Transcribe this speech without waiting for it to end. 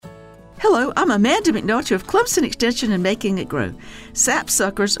Hello, I'm Amanda McNulty of Clemson Extension and Making It Grow.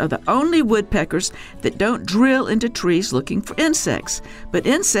 Sapsuckers are the only woodpeckers that don't drill into trees looking for insects, but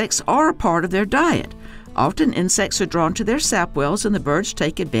insects are a part of their diet. Often insects are drawn to their sap wells and the birds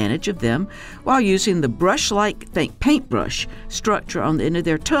take advantage of them while using the brush-like, think paintbrush, structure on the end of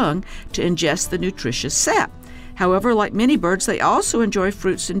their tongue to ingest the nutritious sap. However, like many birds, they also enjoy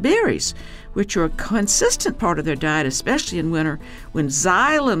fruits and berries, which are a consistent part of their diet, especially in winter when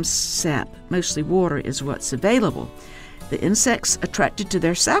xylem sap, mostly water, is what's available. The insects attracted to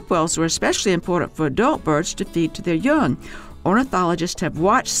their sap wells are especially important for adult birds to feed to their young. Ornithologists have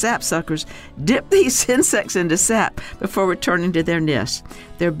watched sapsuckers dip these insects into sap before returning to their nests.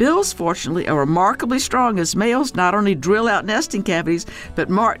 Their bills, fortunately, are remarkably strong as males not only drill out nesting cavities, but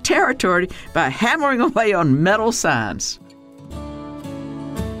mark territory by hammering away on metal signs.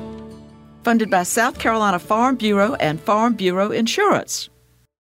 Funded by South Carolina Farm Bureau and Farm Bureau Insurance.